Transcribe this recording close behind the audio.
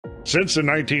Since the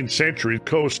 19th century, the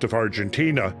coast of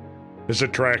Argentina has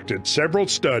attracted several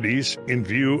studies in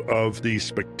view of the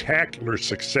spectacular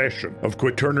succession of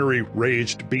Quaternary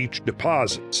raised beach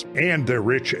deposits and their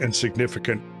rich and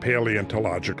significant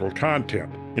paleontological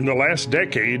content. In the last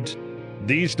decades,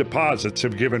 these deposits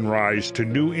have given rise to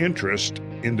new interest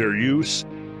in their use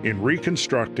in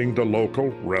reconstructing the local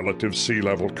relative sea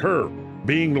level curve.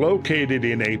 Being located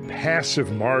in a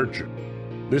passive margin,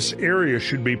 this area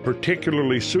should be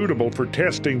particularly suitable for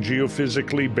testing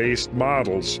geophysically based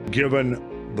models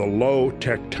given the low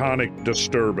tectonic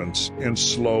disturbance and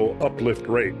slow uplift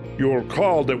rate. You'll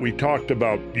recall that we talked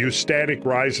about eustatic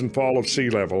rise and fall of sea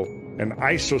level and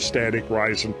isostatic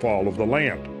rise and fall of the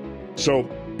land. So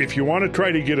if you want to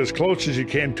try to get as close as you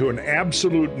can to an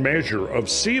absolute measure of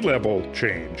sea level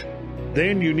change,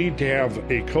 then you need to have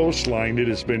a coastline that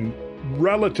has been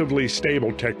relatively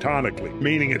stable tectonically,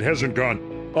 meaning it hasn't gone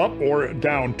up or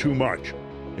down too much.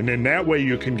 And in that way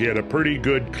you can get a pretty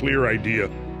good, clear idea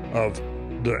of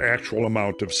the actual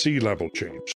amount of sea level change.